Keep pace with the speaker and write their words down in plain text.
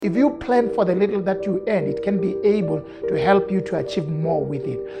If you plan for the little that you earn, it can be able to help you to achieve more with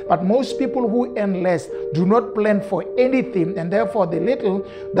it. But most people who earn less do not plan for anything, and therefore the little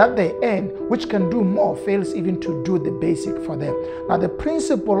that they earn, which can do more, fails even to do the basic for them. Now, the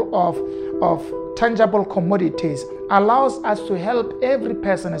principle of tangible commodities allows us to help every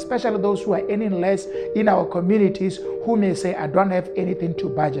person, especially those who are earning less in our communities, who may say, I don't have anything to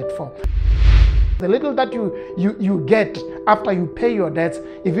budget for. The little that you get after you pay your debts,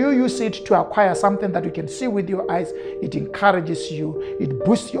 if you use it to acquire something that you can see with your eyes, it encourages you, it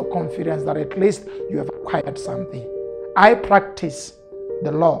boosts your confidence that at least you have acquired something. I practice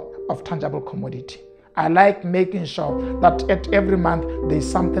the law of tangible commodity. I like making sure that at every month there's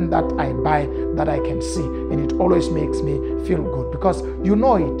something that I buy that I can see, and it always makes me feel good because you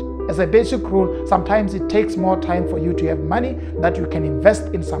know it. As a basic rule, sometimes it takes more time for you to have money that you can invest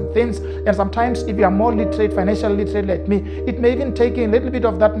in some things. And sometimes if you are more literate, financially literate like me, it may even take a little bit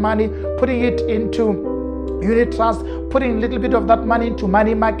of that money, putting it into unit trust, putting a little bit of that money into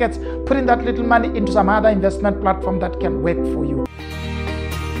money markets, putting that little money into some other investment platform that can work for you.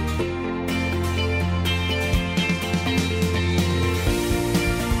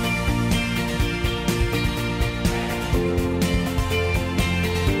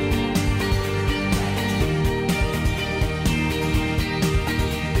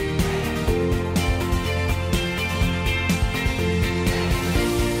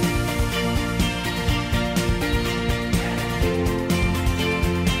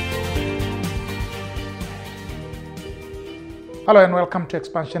 Hello and welcome to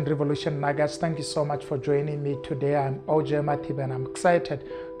Expansion Revolution Nuggets. Thank you so much for joining me today. I'm OJ Matiba and I'm excited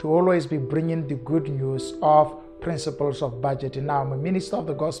to always be bringing the good news of principles of budgeting. Now, I'm a minister of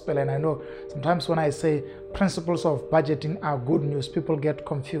the gospel, and I know sometimes when I say principles of budgeting are good news, people get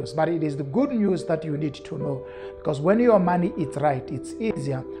confused. But it is the good news that you need to know, because when your money is right, it's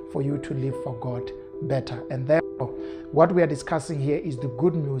easier for you to live for God better. And therefore, what we are discussing here is the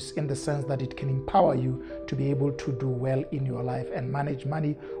good news in the sense that it can empower you to be able to do well in your life and manage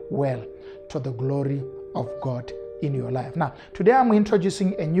money well to the glory of God in your life. Now, today I'm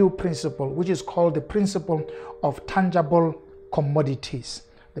introducing a new principle, which is called the principle of tangible commodities.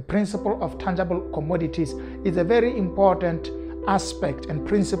 The principle of tangible commodities is a very important aspect and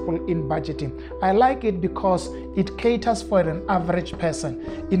principle in budgeting. I like it because it caters for an average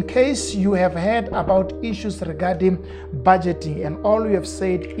person. In case you have heard about issues regarding budgeting and all you have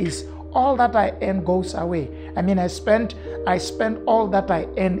said is, all that I earn goes away. I mean, I spend all that I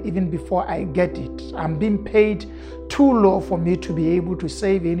earn even before I get it. I'm being paid too low for me to be able to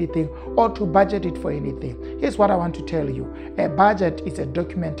save anything or to budget it for anything. Here's what I want to tell you. A budget is a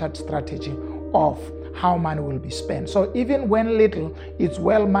documented strategy of how money will be spent. So even when little is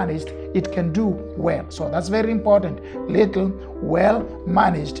well managed, it can do well. So that's very important. Little well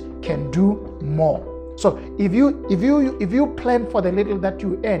managed can do more. So if you plan for the little that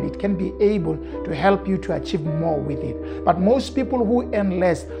you earn, it can be able to help you to achieve more with it. But most people who earn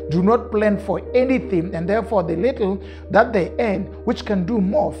less do not plan for anything, and therefore the little that they earn, which can do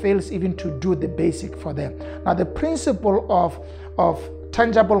more, fails even to do the basic for them. Now, the principle of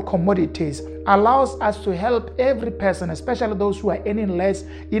tangible commodities allows us to help every person, especially those who are earning less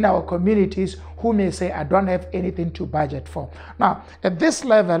in our communities, who may say, I don't have anything to budget for. Now, at this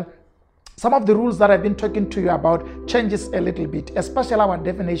level, some of the rules that I've been talking to you about changes a little bit, especially our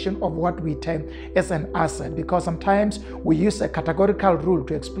definition of what we term as an asset, because sometimes we use a categorical rule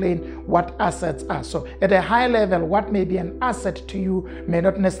to explain what assets are. So at a high level, what may be an asset to you may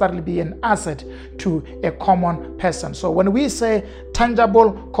not necessarily be an asset to a common person. So when we say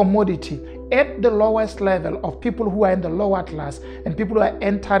tangible commodity, at the lowest level of people who are in the lower class and people who are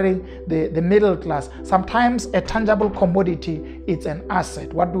entering the middle class, sometimes a tangible commodity is an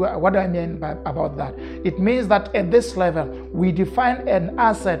asset. What do I mean about that? It means that at this level, we define an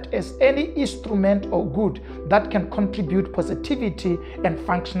asset as any instrument or good that can contribute positivity and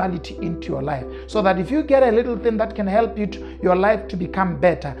functionality into your life. So that if you get a little thing that can help your life to become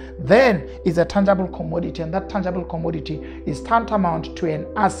better, then it's a tangible commodity, and that tangible commodity is tantamount to an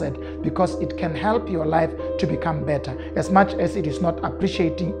asset because it can help your life to become better, as much as it is not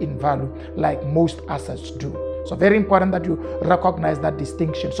appreciating in value like most assets do. So very important that you recognize that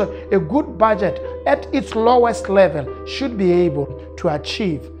distinction. So a good budget at its lowest level should be able to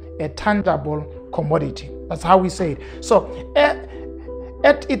achieve a tangible commodity. That's how we say it. So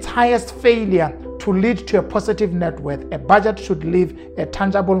at its highest failure to lead to a positive net worth, a budget should leave a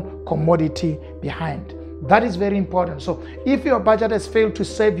tangible commodity behind. That is very important. So if your budget has failed to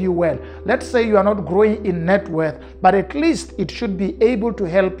serve you well, let's say you are not growing in net worth, but at least it should be able to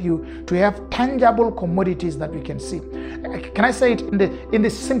help you to have tangible commodities that we can see. Can I say it in the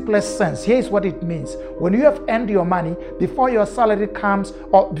simplest sense? Here's what it means. When you have earned your money, before your salary comes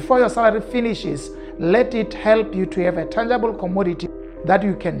or before your salary finishes, let it help you to have a tangible commodity that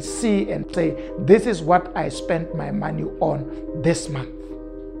you can see and say, this is what I spent my money on this month.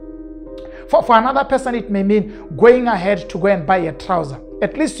 For another person, it may mean going ahead to go and buy a trouser.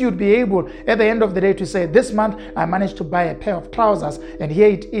 At least you'd be able at the end of the day to say, this month I managed to buy a pair of trousers and here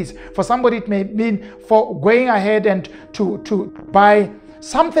it is. For somebody, it may mean for going ahead and to buy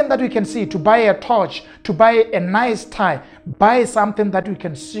something that we can see, to buy a torch, to buy a nice tie, buy something that we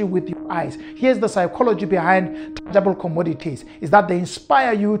can see with your eyes. Here's the psychology behind tangible commodities, is that they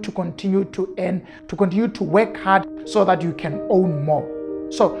inspire you to continue to earn, to continue to work hard so that you can own more.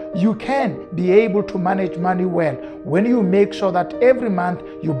 So you can be able to manage money well when you make sure that every month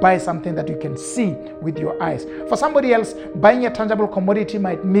you buy something that you can see with your eyes. For somebody else, buying a tangible commodity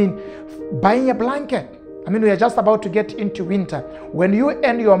might mean buying a blanket. I mean, we are just about to get into winter. When you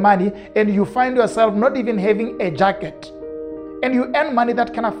earn your money and you find yourself not even having a jacket, and you earn money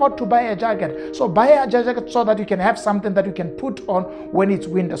that can afford to buy a jacket. So buy a jacket so that you can have something that you can put on when it's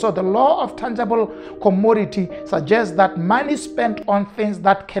winter. So the law of tangible commodity suggests that money spent on things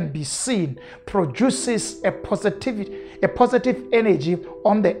that can be seen produces a positive energy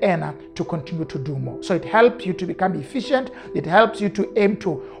on the earner to continue to do more. So it helps you to become efficient. It helps you to aim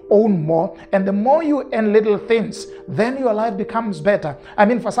to own more. And the more you earn little things, then your life becomes better. I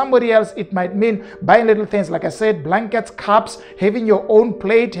mean, for somebody else, it might mean buying little things, like I said, blankets, cups, having your own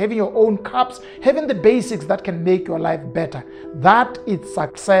plate, having your own cups, having the basics that can make your life better. That is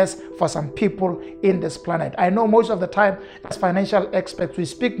success for some people in this planet. I know most of the time, as financial experts, we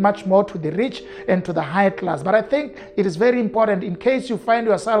speak much more to the rich and to the high class. But I think it is very important, in case you find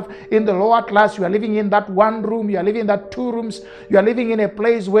yourself in the lower class, you are living in that one room, you are living in that 2 rooms, you are living in a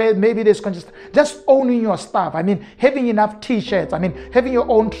place where maybe there's congestion, just owning your stuff. I mean, having enough t-shirts, I mean, having your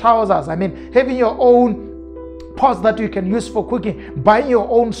own trousers, I mean, having your own pots that you can use for cooking, buying your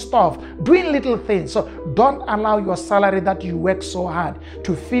own stuff, doing little things. So don't allow your salary that you work so hard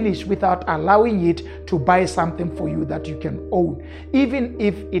to finish without allowing it to buy something for you that you can own, even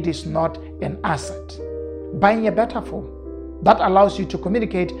if it is not an asset. Buying a better phone that allows you to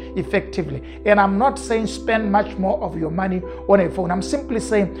communicate effectively. And I'm not saying spend much more of your money on a phone. I'm simply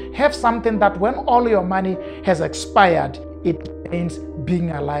saying have something that when all your money has expired, it means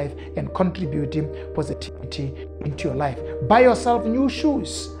being alive and contributing positivity into your life. Buy yourself new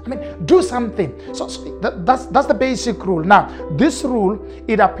shoes. I mean, do something. So that's the basic rule. Now, this rule,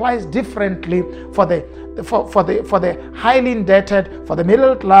 it applies differently for the highly indebted, for the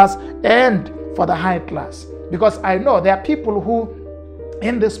middle class, and for the high class. Because I know there are people who,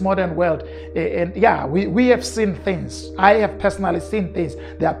 in this modern world, and yeah, we have seen things. I have personally seen things.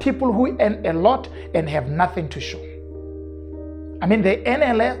 There are people who earn a lot and have nothing to show. I mean, they earn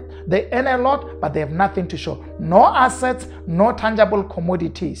a lot, but they have nothing to show. No assets, no tangible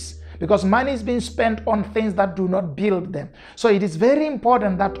commodities. Because money is being spent on things that do not build them. So it is very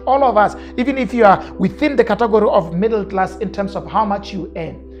important that all of us, even if you are within the category of middle class in terms of how much you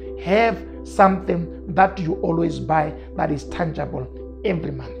earn, have something that you always buy that is tangible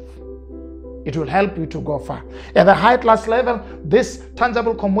every month. It will help you to go far. At the high class level, this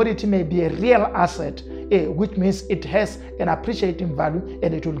tangible commodity may be a real asset, which means it has an appreciating value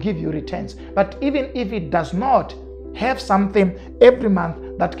and it will give you returns. But even if it does not, have something every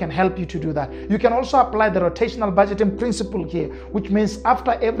month that can help you to do that. You can also apply the rotational budgeting principle here, which means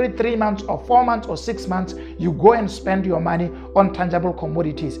after every 3 months or 4 months or 6 months, you go and spend your money on tangible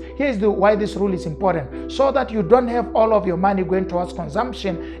commodities. Here's why this rule is important, so that you don't have all of your money going towards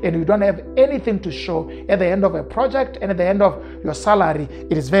consumption and you don't have anything to show at the end of a project and at the end of your salary.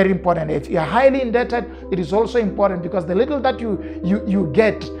 It is very important. If you're highly indebted, it is also important, because the little that you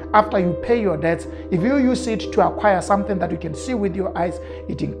get after you pay your debts, if you use it to acquire something that you can see with your eyes,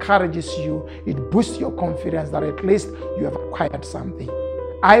 it encourages you, it boosts your confidence that at least you have acquired something.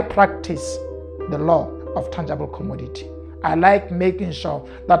 I practice the law of tangible commodity. I like making sure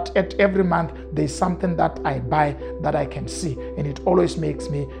that at every month there's something that I buy that I can see, and it always makes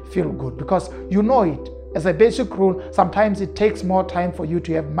me feel good, because you know it. As a basic rule, sometimes it takes more time for you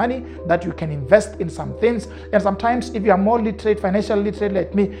to have money that you can invest in some things. And sometimes if you are more literate, financially literate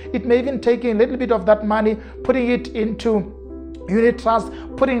like me, it may even take a little bit of that money, putting it into unit trust,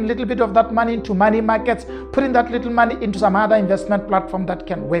 putting a little bit of that money into money markets, putting that little money into some other investment platform that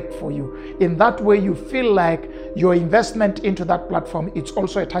can work for you. In that way, you feel like your investment into that platform, it's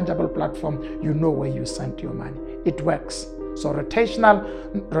also a tangible platform. You know where you sent your money. It works. So rotational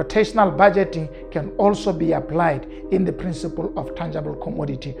budgeting can also be applied in the principle of tangible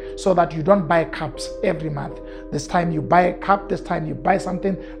commodity, so that you don't buy cups every month. This time you buy a cup, this time you buy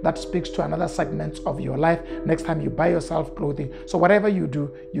something that speaks to another segment of your life. Next time you buy yourself clothing. So whatever you do,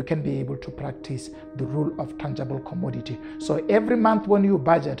 you can be able to practice the rule of tangible commodity. So every month when you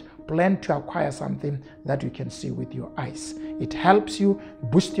budget, plan to acquire something that you can see with your eyes. It helps you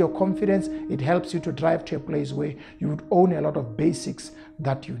boost your confidence. It helps you to drive to a place where you would own a lot of basics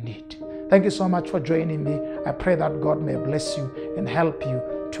that you need. Thank you so much for joining me. I pray that God may bless you and help you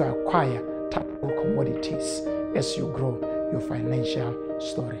to acquire tangible commodities as you grow your financial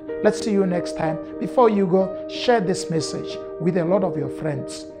story. Let's see you next time. Before you go, share this message with a lot of your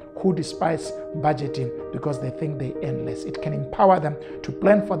friends who despise budgeting because they think they earn less. It can empower them to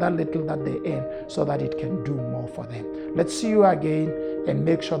plan for that little that they earn so that it can do more for them. Let's see you again, and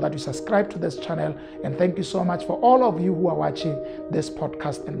make sure that you subscribe to this channel. And thank you so much for all of you who are watching this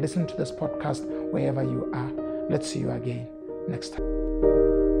podcast and listening to this podcast wherever you are. Let's see you again next time.